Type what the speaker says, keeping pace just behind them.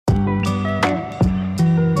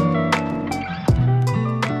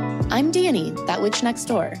That Witch Next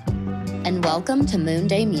Door, and welcome to Moon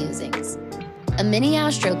Day Musings, a mini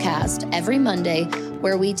astrocast every Monday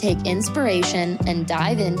where we take inspiration and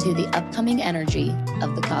dive into the upcoming energy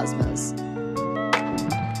of the cosmos.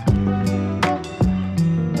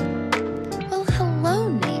 Well, hello,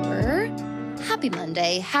 neighbor. Happy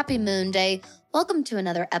Monday, happy Moon Day. Welcome to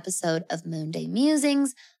another episode of Moon Day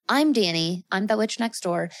Musings. I'm Danny, I'm the Witch Next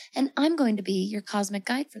Door, and I'm going to be your cosmic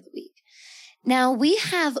guide for the week. Now, we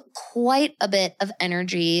have quite a bit of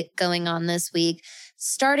energy going on this week.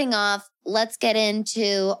 Starting off, let's get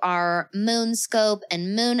into our moon scope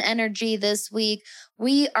and moon energy this week.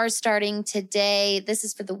 We are starting today. This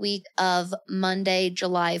is for the week of Monday,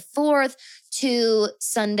 July 4th to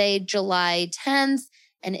Sunday, July 10th.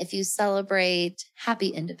 And if you celebrate, happy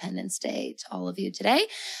Independence Day to all of you today.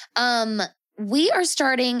 We are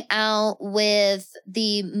starting out with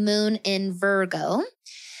the moon in Virgo.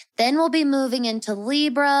 Then we'll be moving into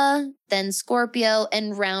Libra, then Scorpio,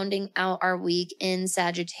 and rounding out our week in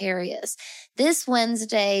Sagittarius. This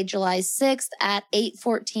Wednesday, July 6th at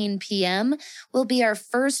 8:14 p.m. will be our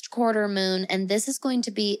first quarter moon, and this is going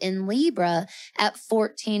to be in Libra at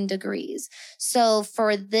 14 degrees. So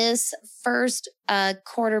for this first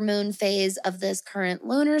quarter moon phase of this current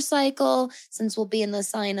lunar cycle, since we'll be in the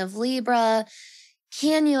sign of Libra,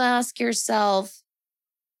 can you ask yourself,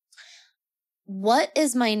 what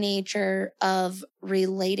is my nature of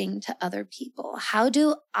relating to other people? How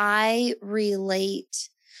do I relate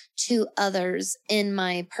to others in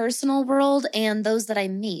my personal world and those that I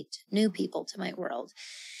meet, new people to my world?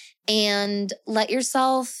 And let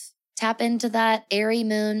yourself tap into that airy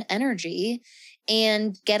moon energy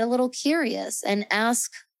and get a little curious and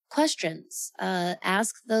ask questions.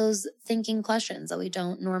 Ask those thinking questions that we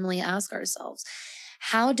don't normally ask ourselves.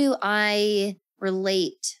 How do I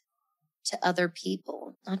relate to other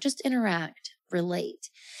people? Not just interact,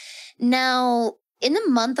 relate. Now, in the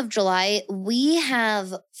month of July, we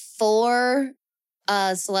have 4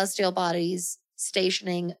 celestial bodies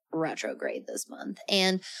stationing retrograde this month.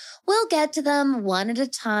 And we'll get to them one at a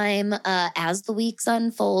time as the weeks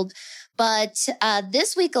unfold. But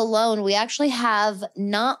this week alone, we actually have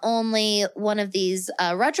not only one of these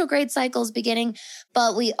retrograde cycles beginning,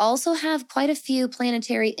 but we also have quite a few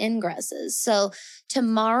planetary ingresses. So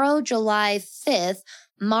tomorrow, July 5th,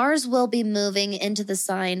 Mars will be moving into the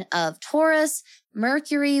sign of Taurus.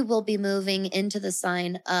 Mercury will be moving into the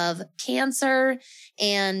sign of Cancer.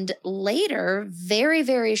 And later, very,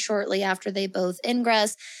 very shortly after they both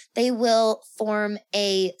ingress, they will form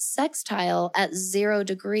a sextile at 0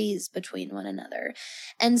 degrees between one another.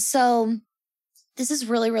 And so this is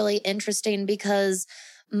really, really interesting because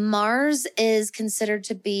Mars is considered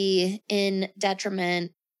to be in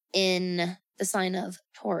detriment in the sign of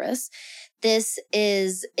Taurus. This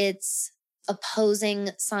is its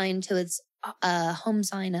opposing sign to its home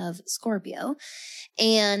sign of Scorpio.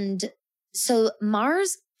 And so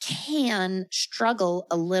Mars can struggle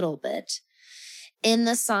a little bit in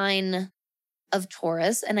the sign of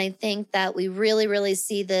Taurus. And I think that we really, really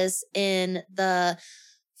see this in the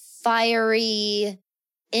fiery,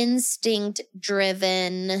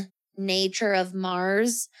 instinct-driven nature of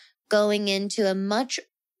Mars going into a much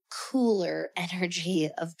cooler energy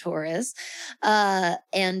of Taurus,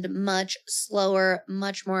 and much slower,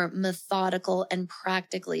 much more methodical and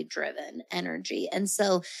practically driven energy. And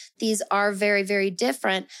so these are very, very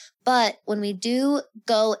different. But when we do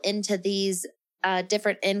go into these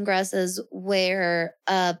different ingresses where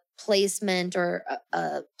a placement or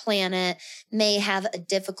a planet may have a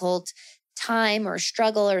difficult time or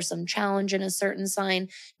struggle or some challenge in a certain sign,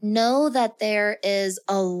 know that there is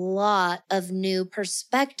a lot of new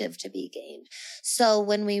perspective to be gained. So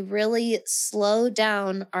when we really slow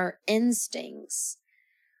down our instincts,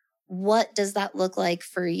 what does that look like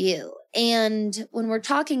for you? And when we're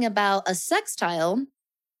talking about a sextile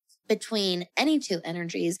between any two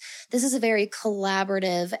energies, this is a very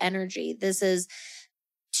collaborative energy. This is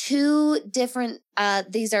 2 different,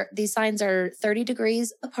 these signs are 30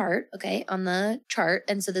 degrees apart, okay, on the chart.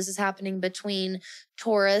 And so this is happening between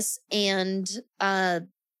Taurus and Cancer,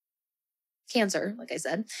 like I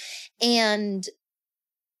said. And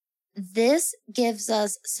this gives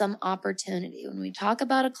us some opportunity. When we talk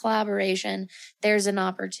about a collaboration, there's an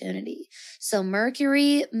opportunity. So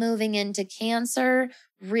Mercury moving into Cancer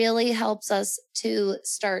really helps us to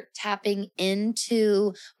start tapping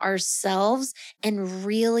into ourselves and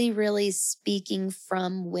really, really speaking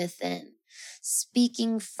from within,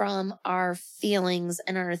 speaking from our feelings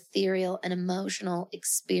and our ethereal and emotional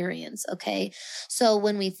experience, okay? So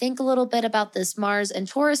when we think a little bit about this Mars and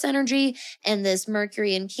Taurus energy and this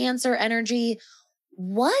Mercury and Cancer energy,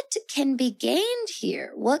 what can be gained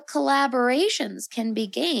here? What collaborations can be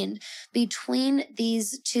gained between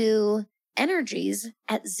these two energies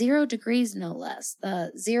at 0 degrees, no less?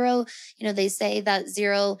 The zero, they say that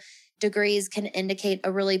 0 degrees can indicate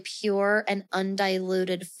a really pure and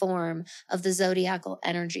undiluted form of the zodiacal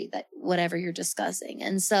energy, that whatever you're discussing.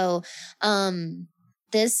 And so,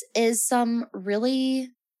 this is some really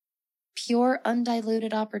pure,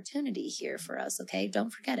 undiluted opportunity here for us. Okay. Don't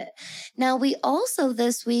forget it. Now, we also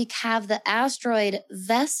this week have the asteroid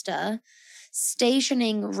Vesta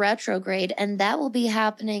stationing retrograde, and that will be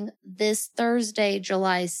happening this Thursday,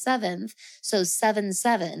 July 7th. So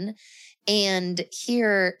 7/7. And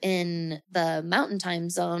here in the Mountain Time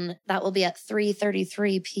Zone, that will be at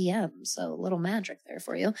 3:33 p.m. So a little magic there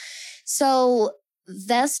for you. So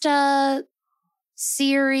Vesta,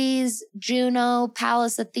 Ceres, Juno,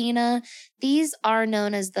 Pallas Athena, these are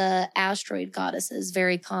known as the asteroid goddesses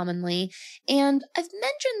very commonly. And I've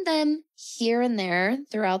mentioned them here and there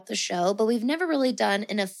throughout the show, but we've never really done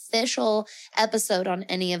an official episode on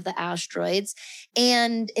any of the asteroids.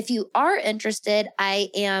 And if you are interested, I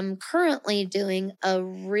am currently doing a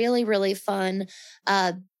really, really fun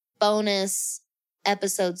bonus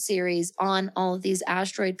episode series on all of these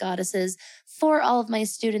asteroid goddesses for all of my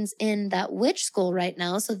students in that witch school right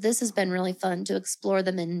now. So this has been really fun to explore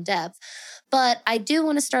them in depth. But I do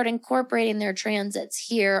want to start incorporating their transits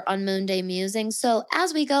here on Moonday Musing. So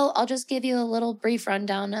as we go, I'll just give you a little brief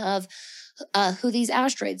rundown of who these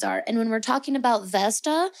asteroids are. And when we're talking about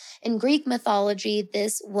Vesta, in Greek mythology,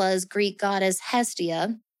 this was Greek goddess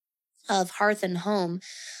Hestia of hearth and home.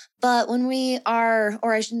 But when we are,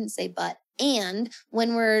 or I shouldn't say but, and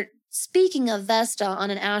when we're speaking of Vesta on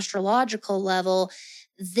an astrological level,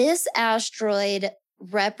 this asteroid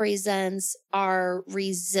represents our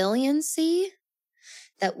resiliency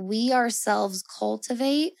that we ourselves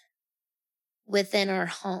cultivate within our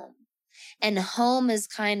home. And home is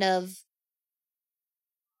kind of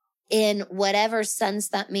in whatever sense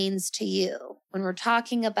that means to you. When we're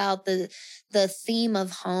talking about the theme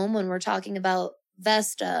of home, when we're talking about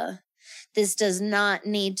Vesta, this does not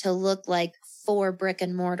need to look like 4 brick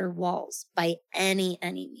and mortar walls by any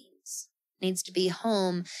means. It needs to be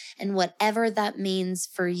home and whatever that means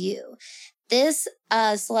for you. This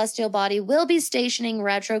celestial body will be stationing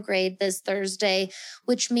retrograde this Thursday,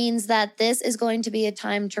 which means that this is going to be a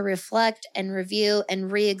time to reflect and review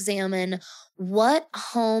and re-examine what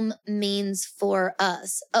home means for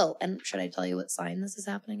us. Oh, and should I tell you what sign this is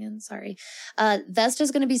happening in? Sorry. Vesta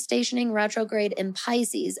is going to be stationing retrograde in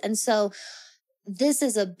Pisces. And so this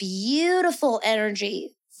is a beautiful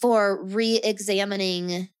energy for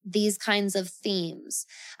re-examining these kinds of themes.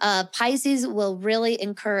 Pisces will really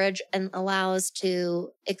encourage and allow us to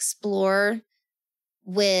explore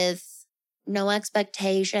with no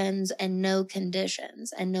expectations and no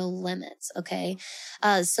conditions and no limits, okay?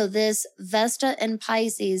 So this Vesta and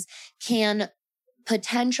Pisces can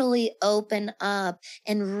potentially open up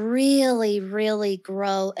and really, really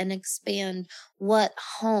grow and expand what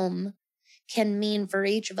home can mean for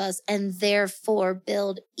each of us, and therefore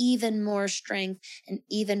build even more strength and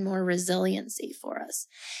even more resiliency for us.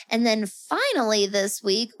 And then finally this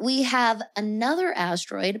week, we have another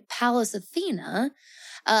asteroid, Pallas Athena,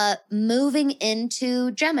 moving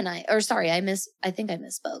into Gemini. Or sorry, I think I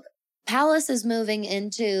misspoke. Pallas is moving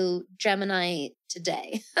into Gemini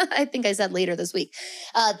today. I think I said later this week.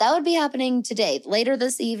 That would be happening today. Later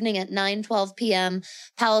this evening at 9:12 p.m.,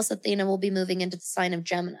 Pallas Athena will be moving into the sign of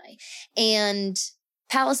Gemini. And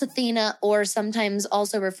Pallas Athena, or sometimes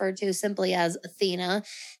also referred to simply as Athena,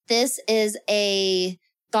 this is a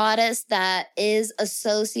goddess that is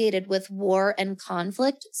associated with war and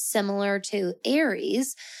conflict, similar to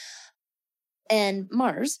Ares and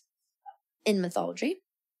Mars in mythology.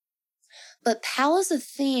 But Pallas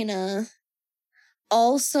Athena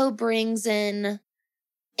also brings in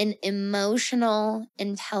an emotional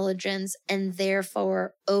intelligence and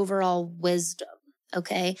therefore overall wisdom.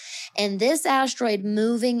 Okay. And this asteroid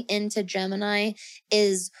moving into Gemini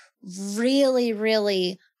is really,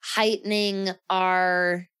 really heightening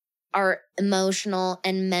our emotional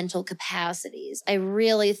and mental capacities. I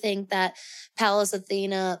really think that Pallas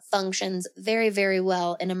Athena functions very, very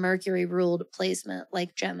well in a Mercury ruled placement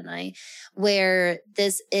like Gemini, where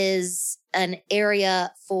this is an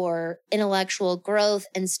area for intellectual growth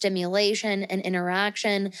and stimulation and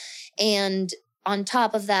interaction. And on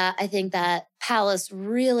top of that, I think that Pallas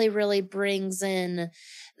really, really brings in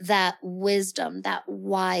that wisdom, that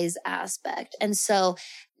wise aspect. And so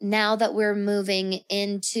now that we're moving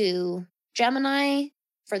into Gemini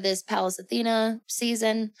for this Pallas Athena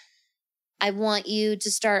season, I want you to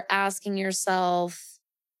start asking yourself,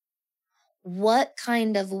 what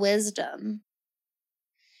kind of wisdom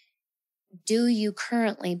do you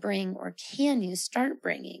currently bring, or can you start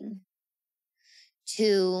bringing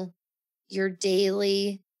to your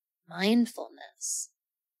daily mindfulness?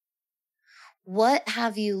 What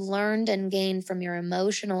have you learned and gained from your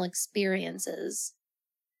emotional experiences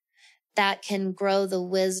that can grow the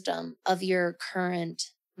wisdom of your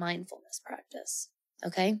current mindfulness practice?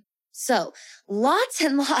 Okay. So lots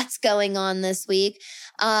and lots going on this week.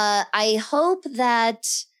 I hope that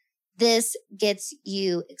this gets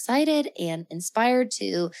you excited and inspired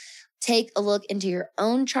to take a look into your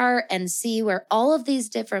own chart and see where all of these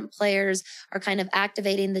different players are kind of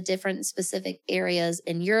activating the different specific areas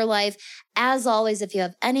in your life. As always, if you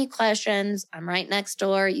have any questions, I'm right next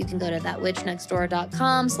door. You can go to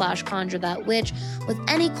thatwitchnextdoor.com/conjurethatwitch with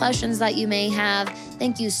any questions that you may have.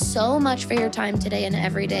 Thank you so much for your time today and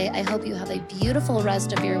every day. I hope you have a beautiful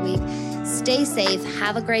rest of your week. Stay safe,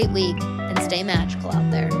 have a great week, and stay magical out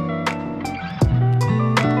there.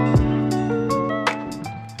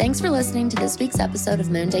 Thanks for listening to this week's episode of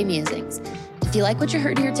Moonday Musings. If you like what you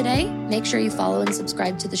heard here today, make sure you follow and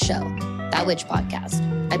subscribe to the show, That Witch Podcast.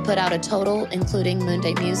 I put out a total, including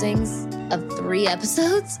Moonday Musings, of 3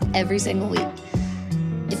 episodes every single week.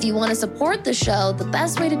 If you want to support the show, the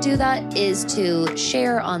best way to do that is to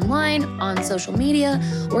share online, on social media,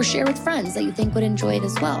 or share with friends that you think would enjoy it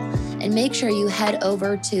as well. And make sure you head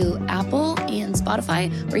over to Apple and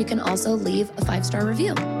Spotify, where you can also leave a 5-star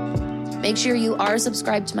review. Make sure you are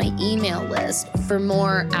subscribed to my email list for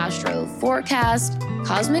more astro forecast,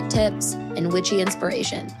 cosmic tips, and witchy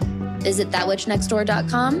inspiration. Visit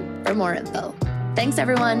thatwitchnextdoor.com for more info. Thanks,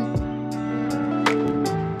 everyone.